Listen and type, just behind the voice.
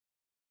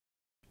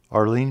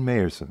Arlene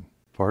Mayerson,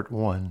 Part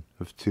 1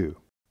 of 2.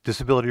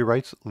 Disability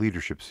Rights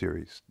Leadership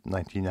Series,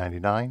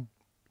 1999-2000.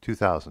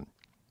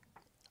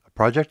 A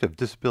project of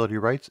Disability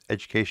Rights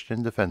Education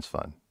and Defense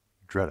Fund,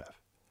 DREDF,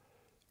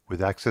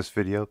 with Access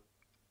Video,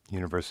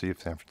 University of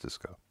San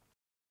Francisco.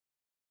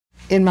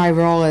 In my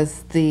role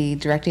as the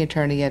directing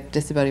attorney at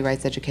Disability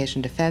Rights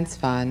Education Defense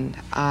Fund,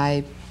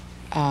 I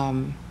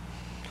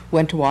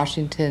went to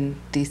Washington,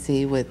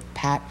 D.C. with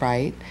Pat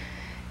Wright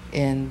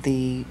in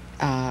the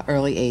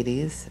early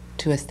 80s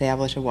to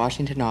establish a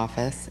Washington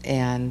office,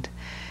 and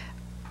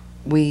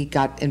we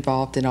got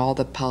involved in all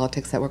the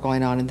politics that were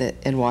going on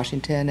in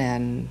Washington,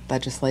 and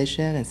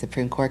legislation and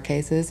Supreme Court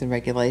cases and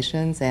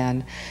regulations.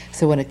 And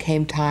so when it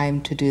came time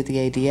to do the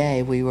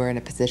ADA, we were in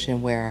a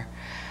position where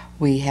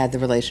we had the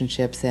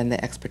relationships and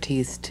the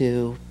expertise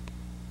to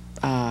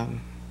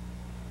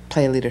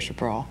play a leadership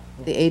role.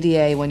 The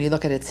ADA, when you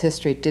look at its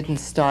history, didn't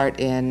start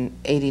in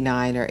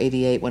 '89 or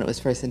 '88 when it was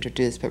first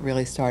introduced, but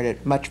really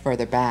started much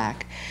further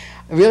back.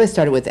 It really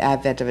started with the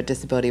advent of a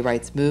disability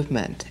rights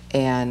movement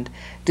and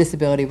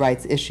disability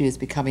rights issues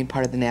becoming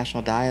part of the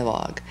national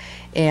dialogue.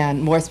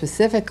 And more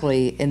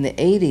specifically, in the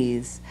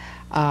 80s,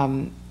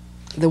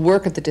 the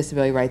work of the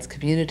disability rights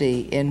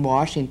community in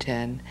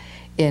Washington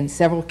in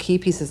several key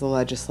pieces of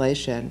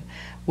legislation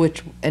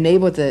which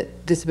enabled the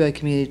disability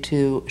community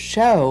to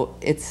show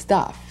its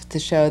stuff, to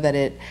show that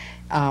it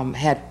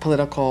had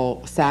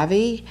political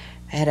savvy,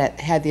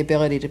 had the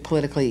ability to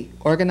politically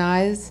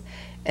organize,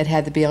 it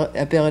had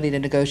the ability to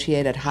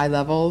negotiate at high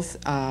levels,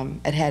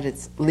 it had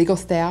its legal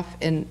staff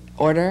in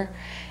order,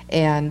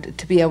 and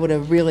to be able to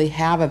really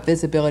have a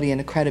visibility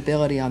and a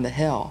credibility on the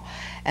Hill.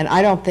 And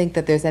I don't think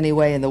that there's any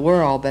way in the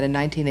world that in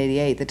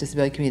 1988 the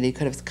disability community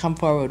could have come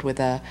forward with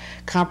a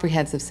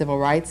comprehensive civil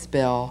rights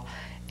bill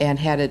and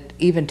had it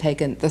even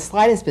taken the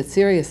slightest bit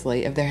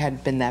seriously if there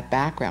hadn't been that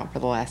background for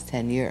the last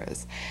 10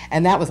 years.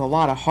 And that was a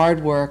lot of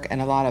hard work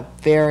and a lot of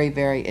very,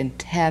 very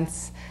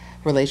intense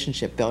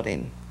relationship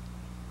building.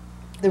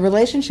 The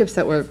relationships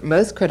that were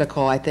most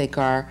critical, I think,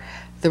 are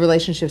the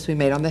relationships we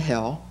made on the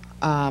Hill.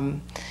 I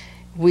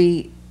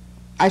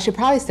should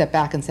probably step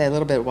back and say a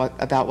little bit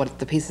about what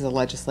the pieces of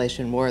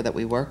legislation were that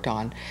we worked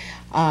on.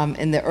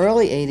 In the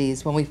early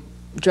 80s, when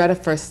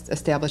DREDF first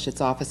established its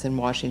office in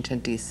Washington,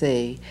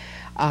 D.C.,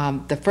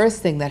 the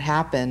first thing that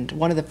happened,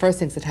 one of the first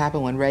things that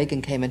happened when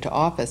Reagan came into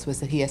office was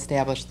that he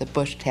established the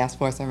Bush Task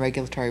Force on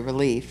Regulatory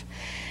Relief.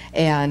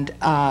 And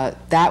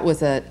that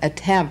was an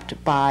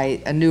attempt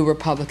by a new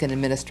Republican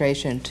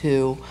administration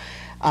to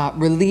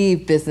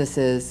relieve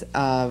businesses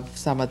of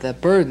some of the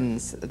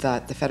burdens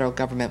that the federal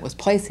government was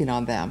placing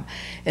on them.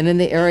 And in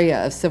the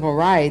area of civil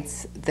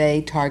rights,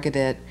 they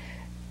targeted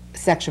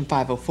Section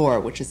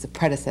 504, which is the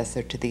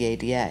predecessor to the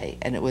ADA.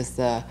 And it was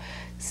the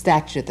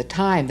statute at the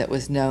time that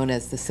was known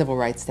as the Civil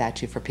Rights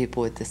Statute for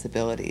People with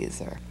Disabilities,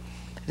 or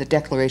the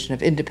Declaration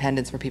of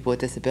Independence for People with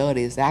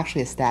Disabilities.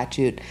 Actually a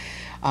statute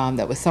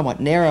that was somewhat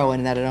narrow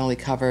in that it only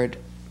covered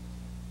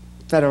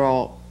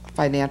federal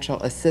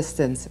financial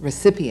assistance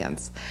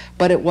recipients,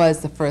 but it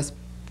was the first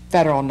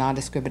federal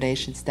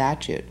non-discrimination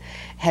statute.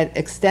 Had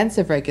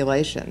extensive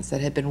regulations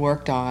that had been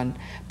worked on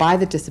by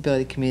the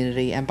disability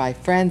community and by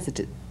friends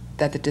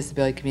that the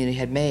disability community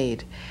had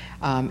made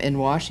in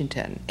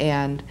Washington.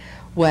 And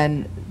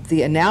when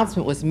the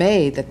announcement was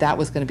made that that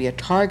was going to be a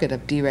target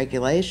of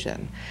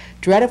deregulation,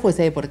 DREDF was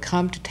able to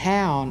come to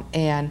town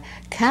and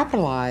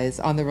capitalize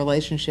on the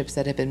relationships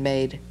that had been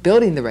made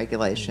building the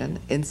regulation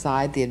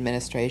inside the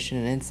administration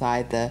and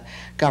inside the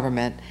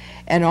government,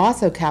 and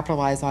also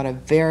capitalize on a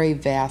very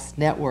vast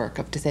network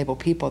of disabled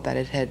people that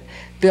it had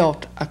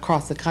built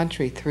across the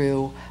country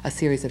through a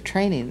series of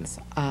trainings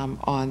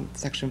on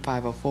Section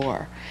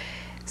 504.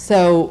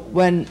 So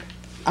when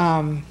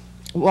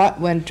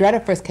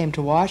DREDF first came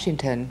to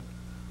Washington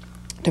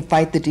to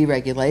fight the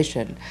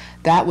deregulation,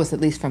 that was, at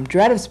least from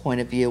DREDF's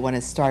point of view, when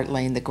it started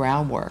laying the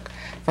groundwork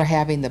for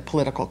having the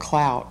political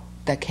clout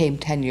that came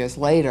 10 years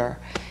later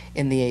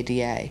in the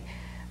ADA.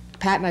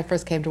 Pat and I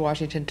first came to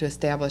Washington to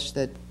establish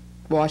the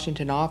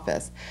Washington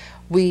office.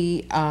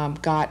 We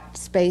got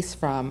space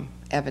from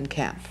Evan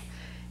Kemp,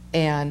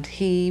 and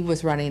he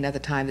was running at the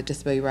time the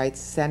Disability Rights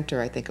Center,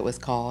 I think it was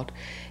called,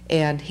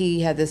 and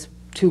he had this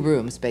 2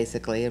 rooms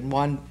basically, and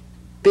one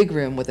big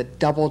room with a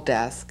double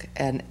desk,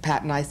 and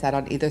Pat and I sat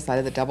on either side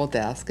of the double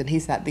desk, and he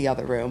sat in the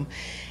other room.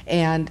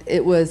 And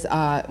it was,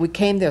 we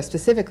came there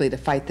specifically to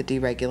fight the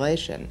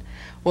deregulation.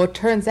 Well, it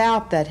turns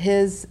out that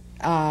his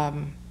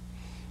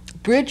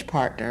bridge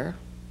partner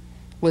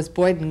was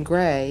Boyden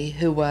Gray,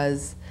 who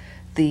was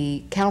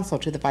the counsel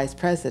to the vice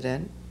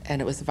president,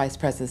 and it was the vice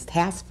president's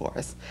task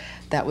force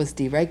that was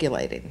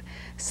deregulating.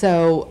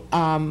 So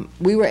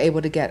we were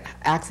able to get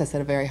access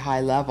at a very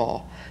high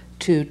level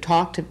to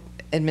talk to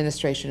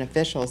administration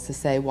officials to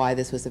say why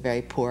this was a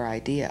very poor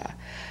idea.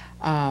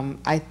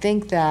 I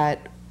think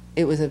that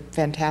it was a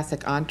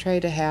fantastic entree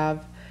to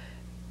have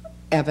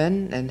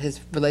Evan and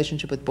his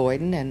relationship with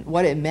Boyden, and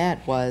what it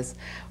meant was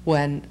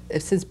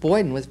since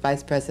Boyden was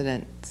vice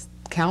president's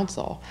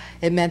council.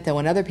 It meant that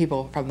when other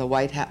people from the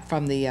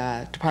from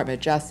the Department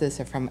of Justice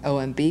or from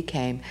OMB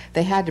came,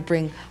 they had to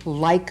bring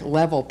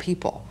like-level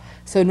people.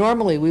 So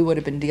normally we would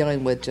have been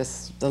dealing with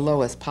just the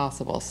lowest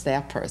possible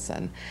staff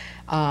person,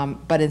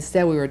 but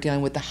instead we were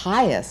dealing with the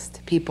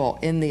highest people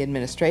in the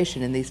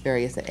administration in these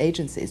various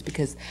agencies,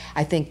 because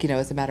I think,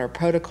 as a matter of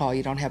protocol,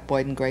 you don't have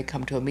Boyd and Gray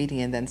come to a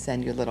meeting and then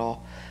send your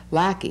little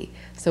lackey.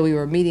 So we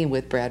were meeting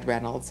with Brad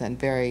Reynolds and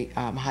very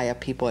high up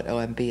people at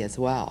OMB as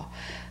well.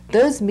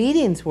 Those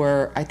meetings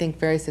were, I think,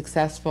 very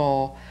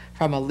successful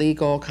from a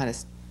legal kind of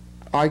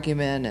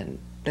argument and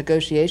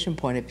negotiation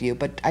point of view,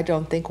 but I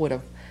don't think would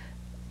have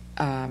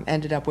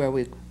ended up where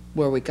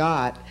we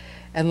got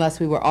unless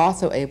we were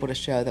also able to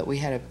show that we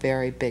had a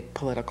very big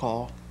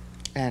political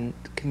and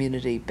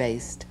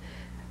community-based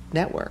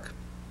network.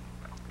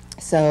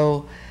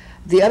 So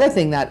the other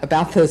thing that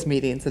about those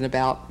meetings and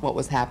about what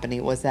was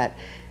happening was that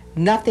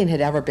nothing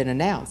had ever been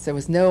announced. There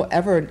was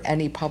ever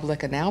any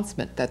public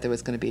announcement that there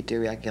was going to be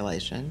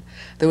deregulation.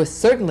 There was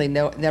certainly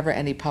never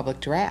any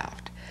public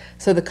draft.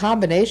 So the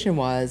combination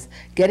was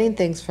getting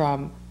things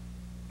from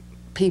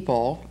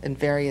people in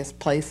various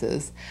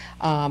places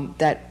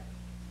that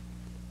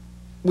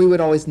we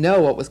would always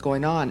know what was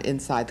going on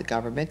inside the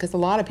government, because a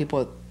lot of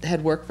people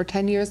had worked for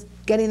 10 years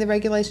getting the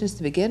regulations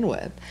to begin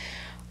with.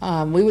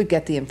 We would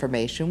get the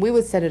information. We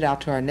would send it out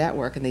to our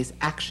network in these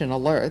action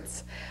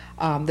alerts.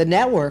 The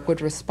network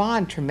would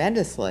respond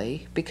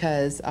tremendously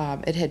because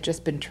it had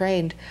just been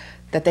trained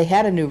that they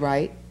had a new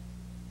right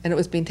and it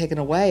was being taken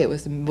away. It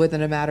was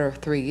within a matter of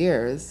 3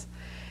 years.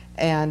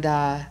 And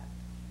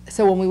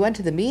so when we went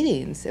to the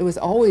meetings, it was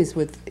always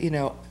with,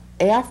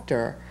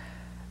 after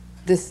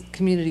this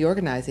community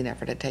organizing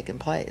effort had taken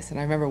place. And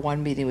I remember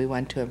one meeting we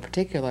went to in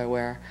particular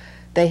where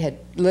they had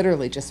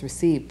literally just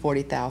received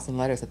 40,000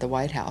 letters at the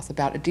White House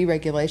about a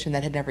deregulation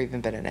that had never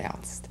even been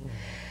announced. Mm.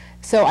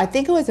 So I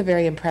think it was a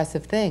very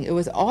impressive thing. It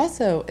was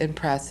also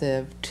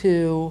impressive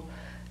to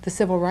the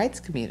civil rights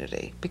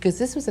community, because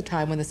this was a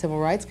time when the civil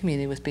rights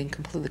community was being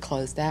completely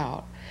closed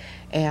out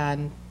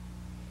and,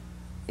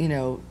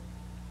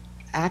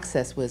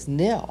 access was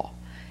nil.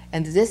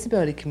 And the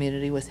disability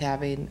community was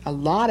having a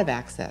lot of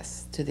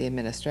access to the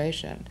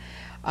administration.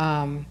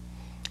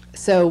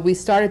 So we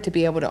started to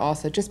be able to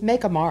also just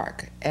make a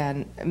mark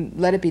and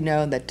let it be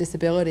known that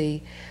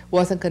disability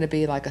wasn't going to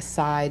be like a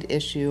side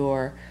issue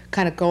or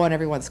kind of go on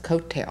everyone's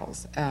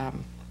coattails,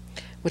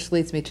 which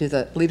leads me to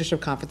the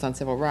Leadership Conference on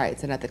Civil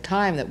Rights. And at the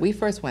time that we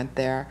first went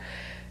there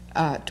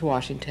to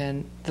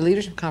Washington, the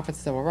Leadership Conference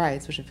on Civil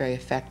Rights, which was a very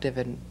effective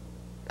and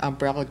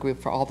umbrella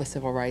group for all the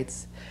civil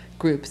rights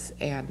groups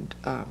and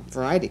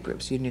variety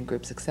groups, union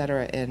groups, et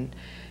cetera, in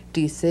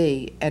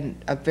DC,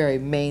 and a very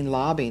main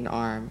lobbying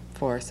arm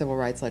for civil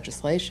rights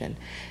legislation,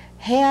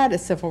 had a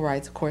civil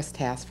rights, of course,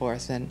 task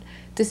force, and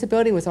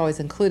disability was always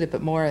included,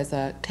 but more as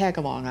a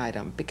tag-along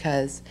item,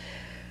 because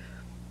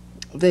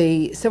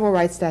the civil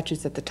rights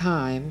statutes at the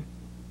time,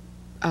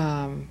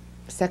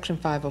 Section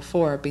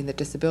 504 being the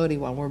disability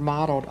one, were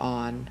modeled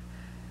on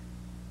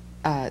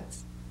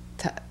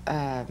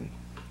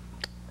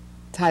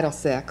Title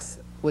VI,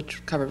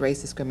 which covered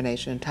race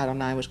discrimination, Title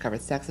IX, which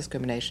covered sex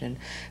discrimination.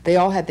 They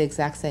all had the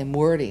exact same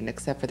wording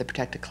except for the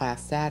protected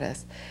class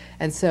status.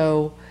 And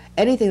so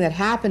anything that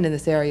happened in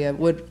this area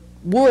would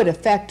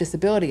affect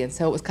disability, and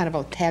so it was kind of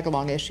a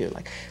tag-along issue.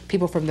 Like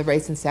people from the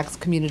race and sex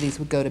communities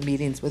would go to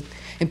meetings, with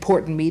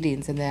important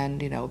meetings, and then,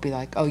 be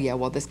like, oh yeah,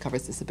 well, this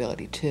covers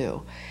disability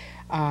too.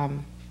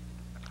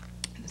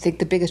 I think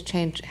the biggest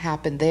change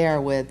happened there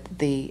with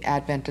the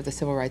advent of the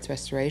Civil Rights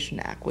Restoration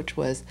Act, which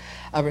was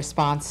a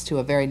response to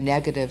a very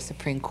negative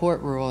Supreme Court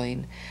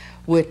ruling,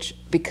 which,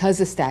 because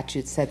the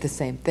statute said the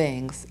same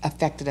things,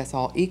 affected us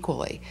all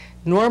equally.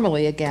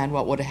 Normally, again,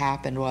 what would have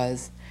happened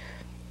was,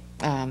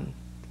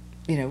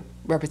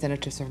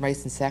 representatives from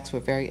race and sex were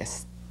very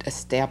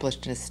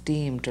established and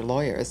esteemed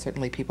lawyers,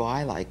 certainly people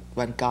I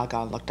went gaga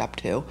and looked up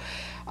to,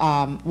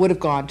 would have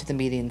gone to the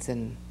meetings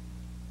and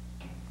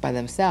by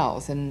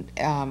themselves. And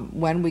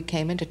when we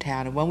came into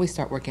town and when we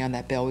started working on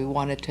that bill, we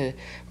wanted to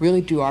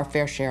really do our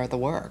fair share of the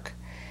work,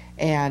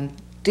 and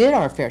did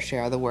our fair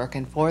share of the work,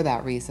 and for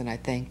that reason I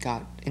think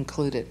got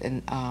included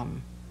in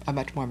a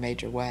much more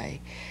major way.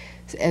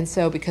 And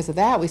so because of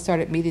that, we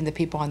started meeting the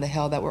people on the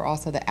Hill that were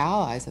also the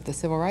allies of the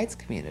civil rights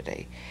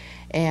community,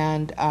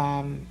 and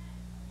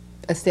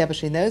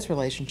establishing those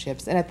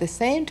relationships, and at the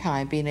same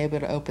time being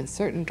able to open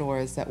certain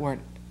doors that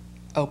weren't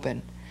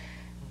open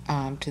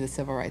to the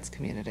civil rights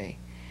community.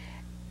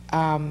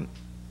 And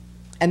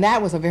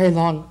that was a very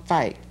long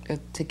fight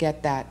to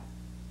get that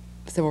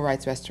Civil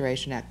Rights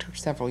Restoration Act. Took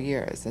several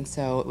years, and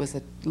so it was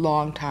a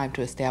long time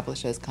to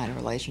establish those kind of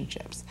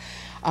relationships.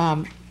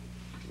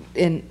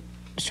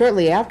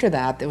 Shortly after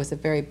that, there was a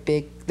very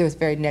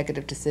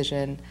negative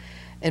decision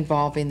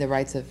involving the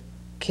rights of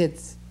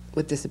kids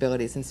with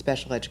disabilities in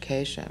special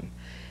education.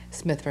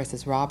 Smith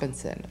versus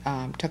Robinson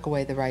took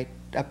away the right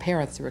of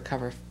parents to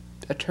recover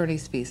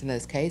attorney's fees in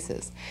those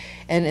cases,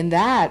 and in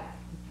that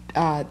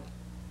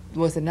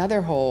was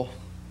another whole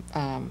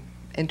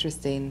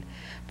interesting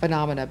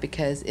phenomena,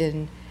 because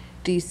in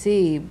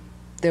D.C.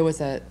 there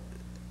was a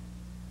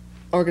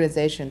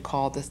organization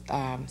called the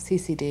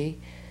CCD.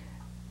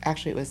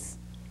 Actually, it was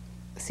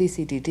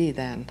CCDD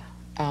then.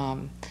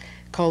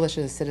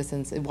 Coalition of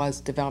Citizens. It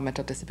was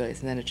Developmental Disabilities,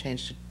 and then it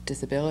changed to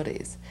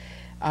Disabilities.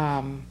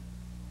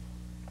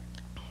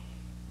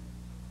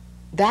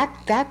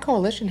 That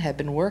coalition had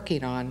been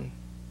working on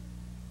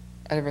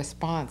a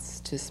response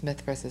to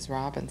Smith versus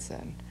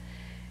Robinson,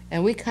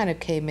 and we kind of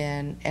came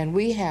in and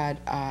we had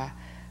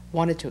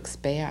wanted to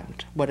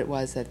expand what it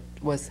was that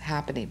was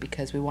happening,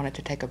 because we wanted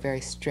to take a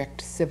very strict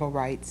civil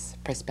rights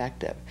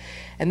perspective.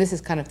 And this is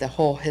kind of the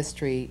whole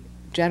history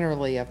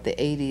generally of the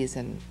 80s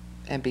and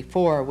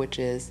before, which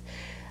is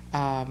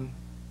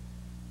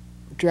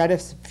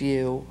Dredeff's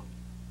view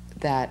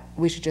that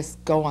we should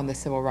just go on the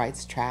civil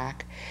rights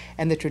track,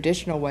 and the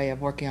traditional way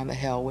of working on the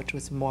Hill, which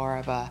was more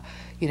of a,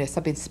 you know,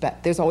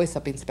 there's always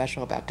something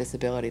special about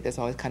disability. There's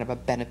always kind of a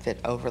benefit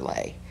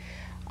overlay.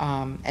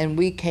 And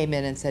we came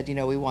in and said, you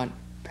know, we want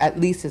at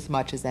least as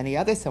much as any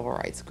other civil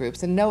rights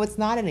groups. And no, it's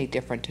not any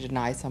different to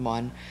deny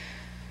someone,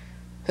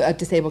 a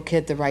disabled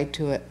kid, the right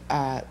to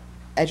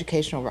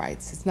educational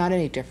rights. It's not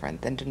any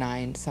different than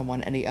denying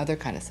someone any other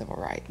kind of civil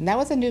right. And that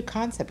was a new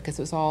concept, because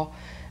it was all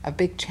a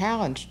big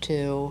challenge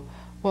to,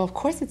 well, of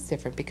course it's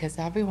different, because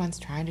everyone's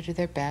trying to do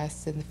their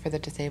best and for the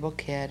disabled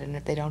kid, and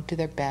if they don't do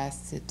their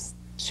best, it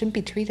shouldn't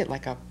be treated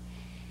like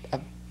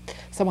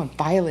someone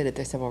violated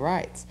their civil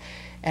rights.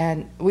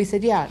 And we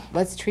said, yeah,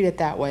 let's treat it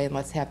that way, and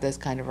let's have those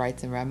kind of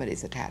rights and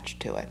remedies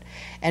attached to it.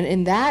 And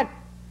in that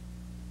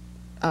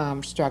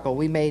struggle,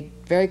 we made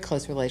very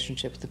close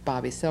relationships with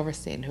Bobby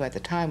Silverstein, who at the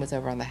time was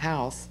over on the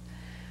House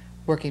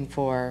working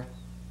for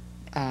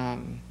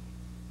Pat,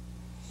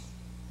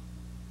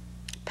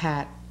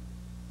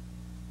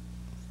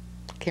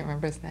 can't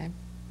remember his name.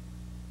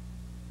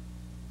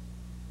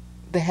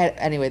 The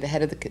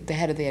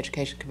head of the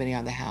Education Committee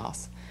on the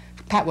House,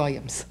 Pat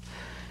Williams.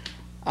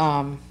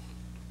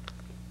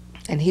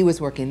 And he was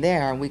working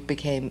there, and we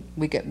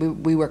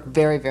worked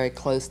very, very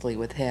closely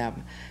with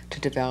him to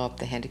develop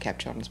the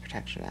Handicapped Children's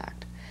Protection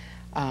Act.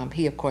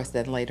 He, of course,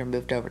 then later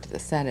moved over to the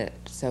Senate,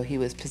 so he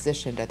was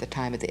positioned at the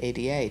time of the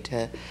ADA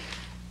to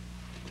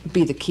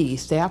be the key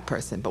staff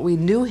person. But we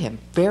knew him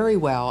very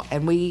well,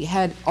 and we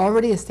had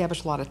already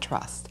established a lot of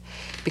trust,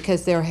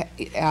 because there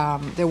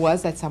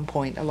was at some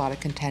point a lot of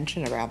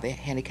contention around the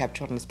Handicapped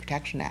Children's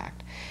Protection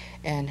Act,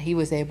 and he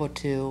was able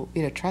to,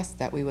 you know, trust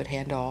that we would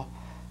handle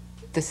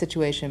the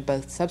situation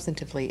both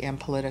substantively and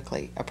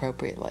politically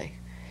appropriately.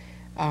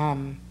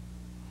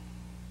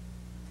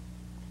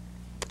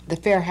 The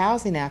Fair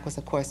Housing Act was,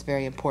 of course,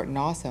 very important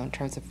also in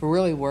terms of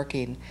really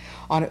working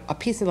on a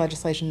piece of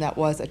legislation that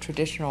was a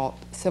traditional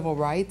civil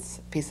rights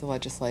piece of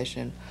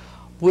legislation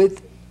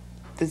with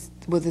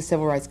the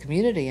civil rights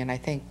community, and I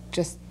think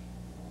just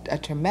a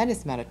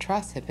tremendous amount of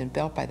trust had been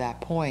built by that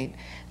point.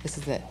 This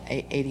is the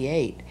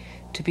 88,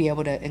 to be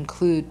able to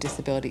include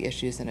disability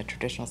issues in a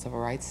traditional civil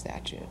rights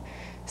statute.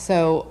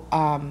 So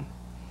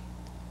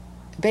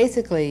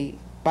basically,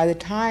 by the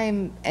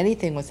time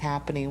anything was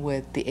happening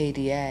with the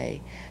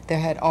ADA, there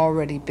had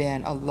already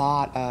been a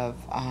lot of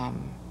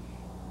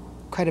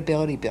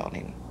credibility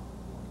building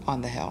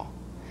on the Hill.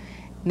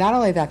 Not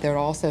only that, there had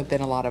also been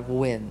a lot of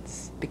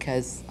wins,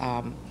 because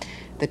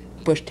the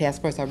Bush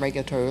Task Force on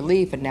Regulatory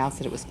Relief announced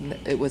that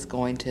it was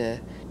going to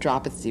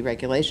drop its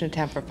deregulation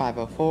attempt for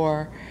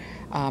 504.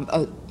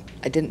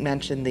 I didn't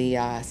mention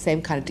the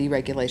same kind of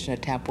deregulation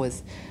attempt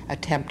was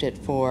attempted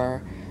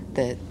for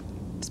the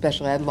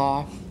special ed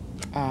law,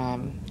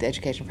 the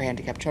Education for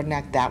Handicapped Children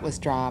Act. That was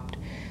dropped.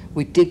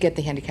 We did get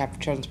the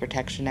Handicapped Children's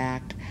Protection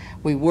Act.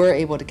 We were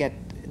able to get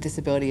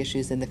disability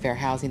issues in the Fair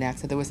Housing Act,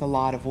 so there was a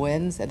lot of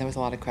wins and there was a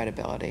lot of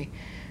credibility.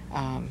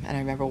 And I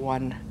remember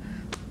one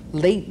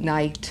late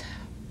night,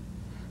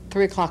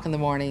 3 o'clock in the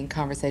morning,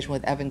 conversation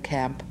with Evan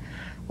Kemp,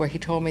 where he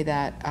told me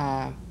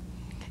that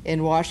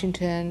in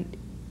Washington,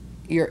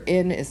 you're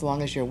in as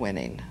long as you're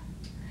winning.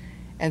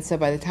 And so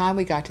by the time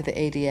we got to the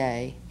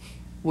ADA,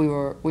 we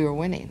were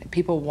winning.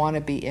 People want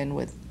to be in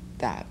with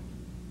that.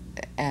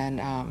 And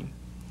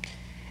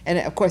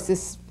of course,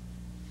 this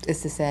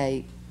is to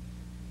say,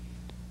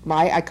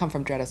 I come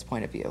from Dredeff's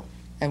point of view,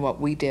 and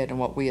what we did and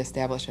what we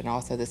established, and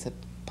also this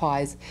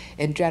applies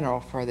in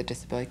general for the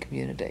disability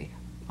community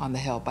on the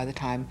Hill by the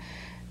time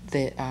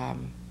the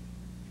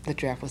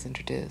draft was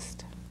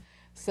introduced.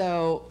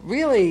 So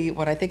really,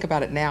 when I think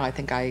about it now, I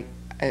think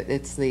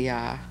it's the,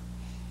 I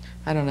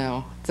don't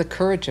know, it's the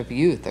courage of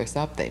youth or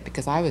something,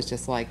 because I was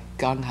just like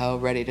gung-ho,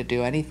 ready to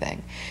do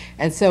anything.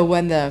 And so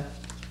when the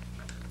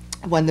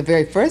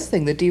very first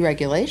thing, the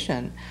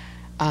deregulation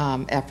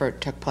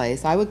effort took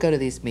place, I would go to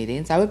these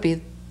meetings. I would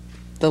be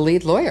the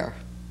lead lawyer.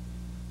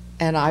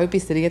 And I would be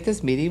sitting at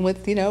this meeting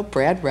with, you know,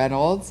 Brad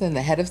Reynolds and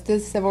the head of the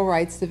Civil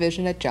Rights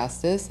Division at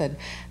Justice and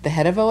the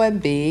head of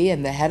OMB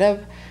and the head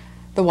of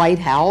the White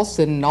House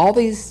and all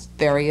these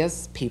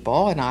various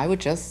people, and I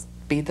would just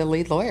be the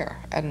lead lawyer.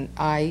 And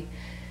I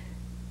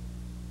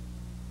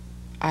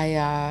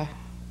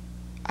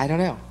don't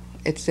know.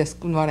 It's just,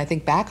 when I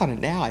think back on it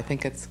now, I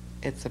think it's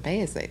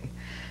amazing.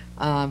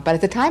 But at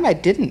the time I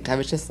didn't. I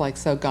was just like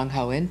so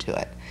gung-ho into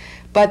it.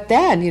 But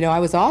then, I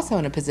was also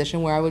in a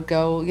position where I would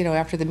go,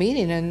 after the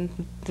meeting and,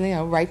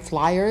 write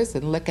flyers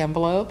and lick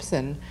envelopes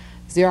and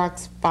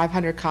Xerox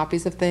 500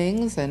 copies of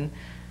things. And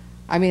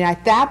I mean,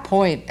 at that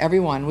point,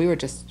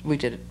 we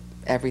did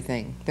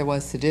everything there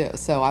was to do.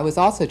 So I was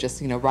also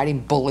just,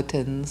 writing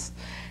bulletins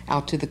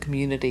out to the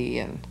community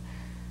and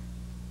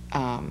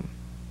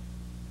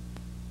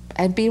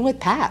being with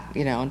Pat,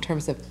 in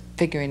terms of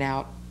figuring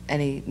out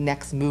any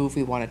next move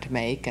we wanted to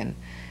make and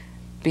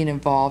being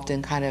involved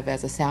in kind of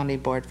as a sounding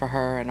board for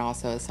her and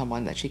also as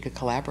someone that she could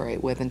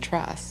collaborate with and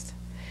trust.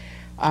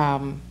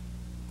 And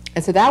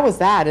so that was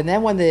that. And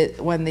then when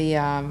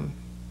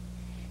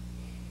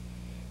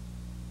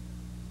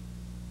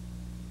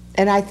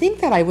and I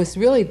think that I was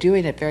really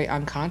doing it very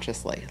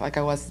unconsciously. Like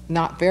I was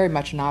very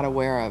much not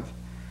aware of,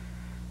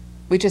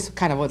 we just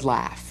kind of would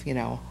laugh,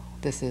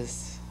 this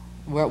is,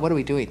 what are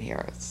we doing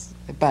here?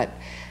 But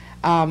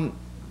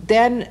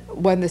then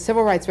when the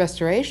Civil Rights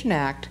Restoration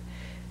Act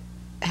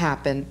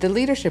happened, the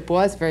leadership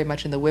was very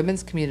much in the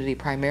women's community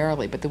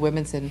primarily, but the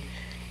women's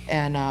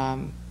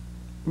and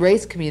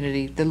race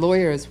community, the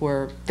lawyers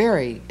were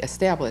very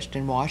established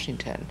in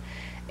Washington.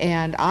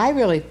 And I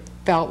really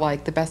felt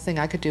like the best thing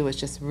I could do was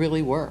just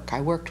really work. I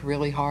worked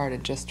really hard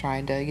and just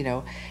trying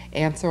to,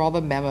 answer all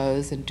the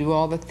memos and do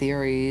all the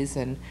theories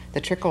and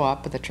the trickle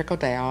up and the trickle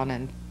down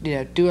and,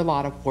 do a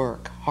lot of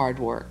work, hard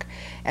work.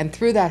 And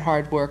through that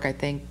hard work, I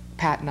think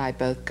Pat and I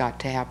both got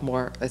to have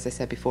more, as I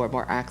said before,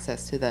 more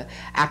access to the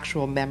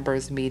actual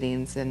members'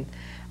 meetings and,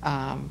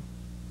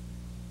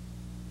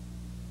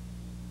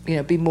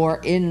 be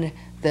more in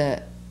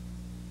the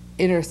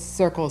inner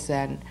circles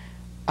than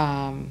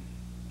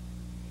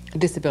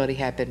disability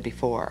had been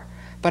before.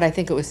 But I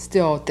think it was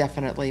still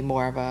definitely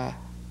more of a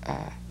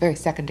very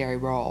secondary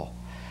role.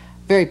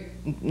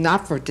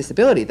 Not for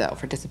disability, though.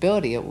 For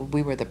disability,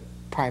 we were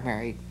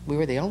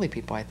the only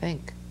people, I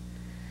think,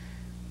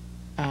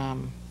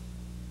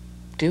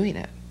 doing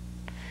it.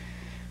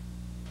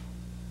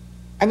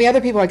 I mean,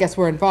 other people, I guess,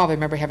 were involved. I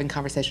remember having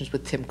conversations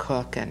with Tim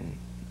Cook, and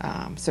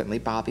certainly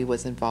Bobby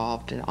was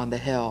involved on the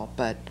Hill,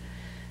 but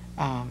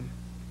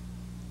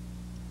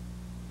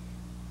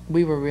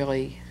we were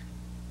really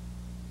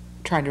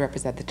trying to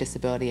represent the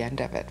disability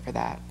end of it for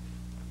that.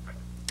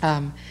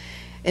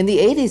 In the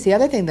 80s, the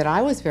other thing that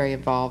I was very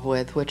involved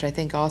with, which I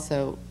think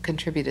also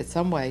contributed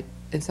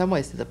in some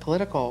ways to the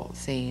political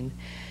scene,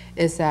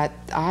 is that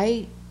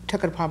I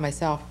took it upon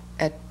myself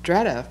at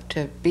DREDF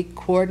to be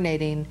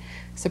coordinating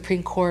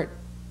Supreme Court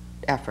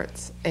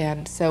efforts.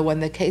 And so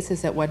when the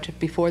cases that went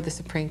before the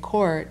Supreme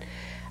Court,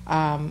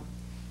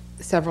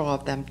 several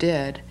of them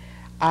did,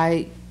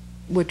 I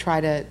would try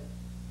to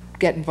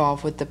get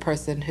involved with the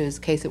person whose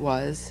case it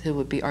was, who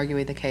would be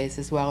arguing the case,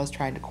 as well as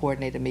trying to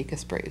coordinate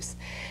amicus briefs.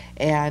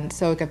 And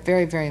so I got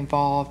very, very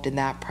involved in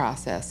that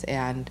process.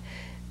 And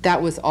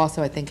that was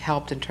also, I think,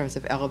 helped in terms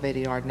of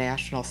elevating our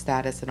national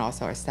status and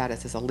also our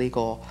status as a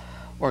legal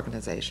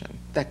organization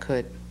that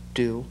could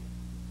do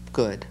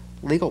good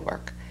legal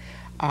work.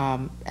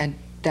 And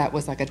that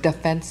was like a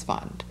defense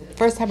fund. The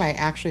first time I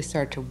actually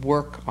started to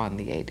work on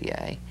the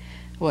ADA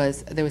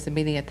there was a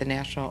meeting at the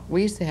National,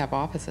 we used to have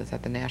offices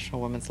at the National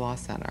Women's Law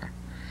Center.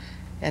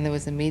 And there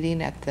was a meeting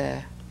at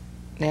the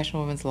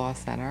National Women's Law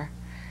Center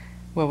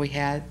where we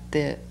had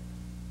the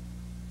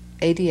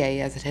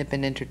ADA as it had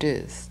been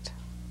introduced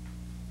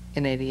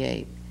in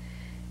 '88.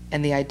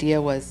 And the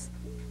idea was,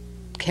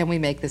 can we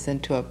make this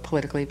into a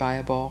politically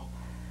viable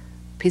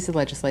piece of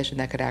legislation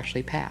that could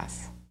actually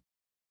pass?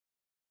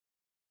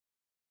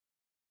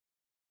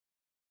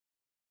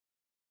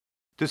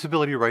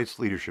 Disability Rights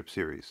Leadership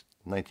Series,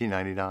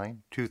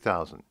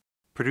 1999-2000.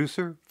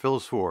 Producer,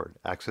 Phyllis Ward,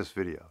 Access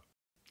Video.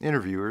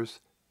 Interviewers,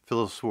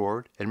 Phyllis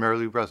Ward and Mary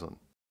Lou Breslin.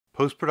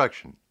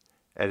 Post-production,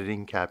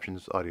 editing,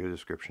 captions, audio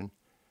description,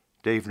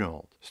 Dave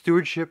Newell.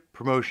 Stewardship,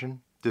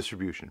 promotion,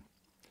 distribution.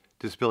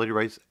 Disability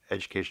Rights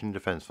Education and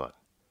Defense Fund.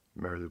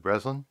 Mary Lou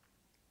Breslin,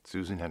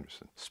 Susan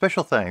Henderson.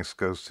 Special thanks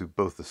goes to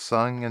both the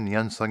sung and the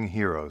unsung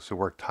heroes who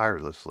worked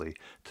tirelessly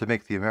to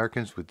make the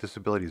Americans with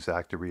Disabilities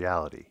Act a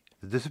reality.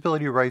 The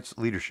Disability Rights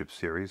Leadership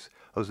Series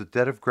owes a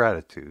debt of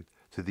gratitude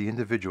to the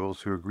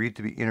individuals who agreed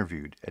to be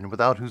interviewed and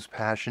without whose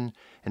passion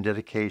and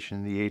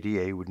dedication the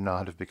ADA would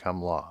not have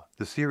become law.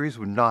 The series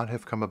would not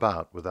have come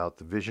about without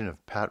the vision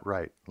of Pat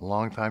Wright,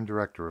 longtime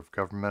Director of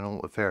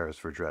Governmental Affairs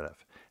for DREDF,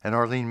 and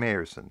Arlene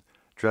Mayerson,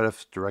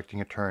 DREDF's directing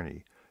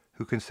attorney,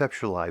 who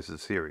conceptualized the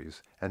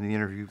series and the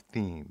interview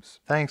themes.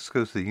 Thanks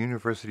goes to the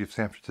University of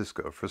San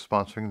Francisco for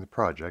sponsoring the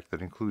project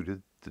that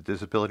included the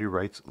Disability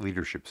Rights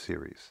Leadership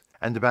Series,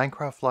 and the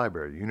Bancroft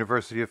Library,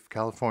 University of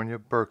California,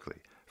 Berkeley,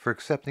 for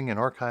accepting an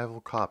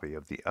archival copy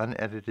of the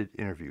unedited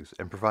interviews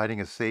and providing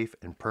a safe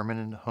and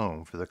permanent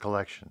home for the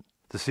collection.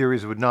 The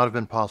series would not have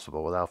been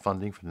possible without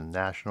funding from the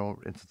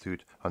National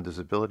Institute on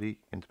Disability,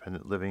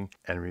 Independent Living,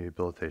 and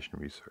Rehabilitation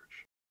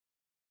Research.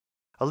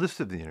 A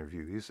list of the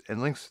interviewees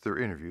and links to their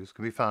interviews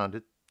can be found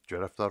at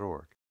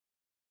dredf.org.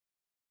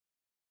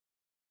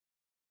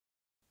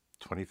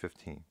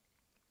 2015.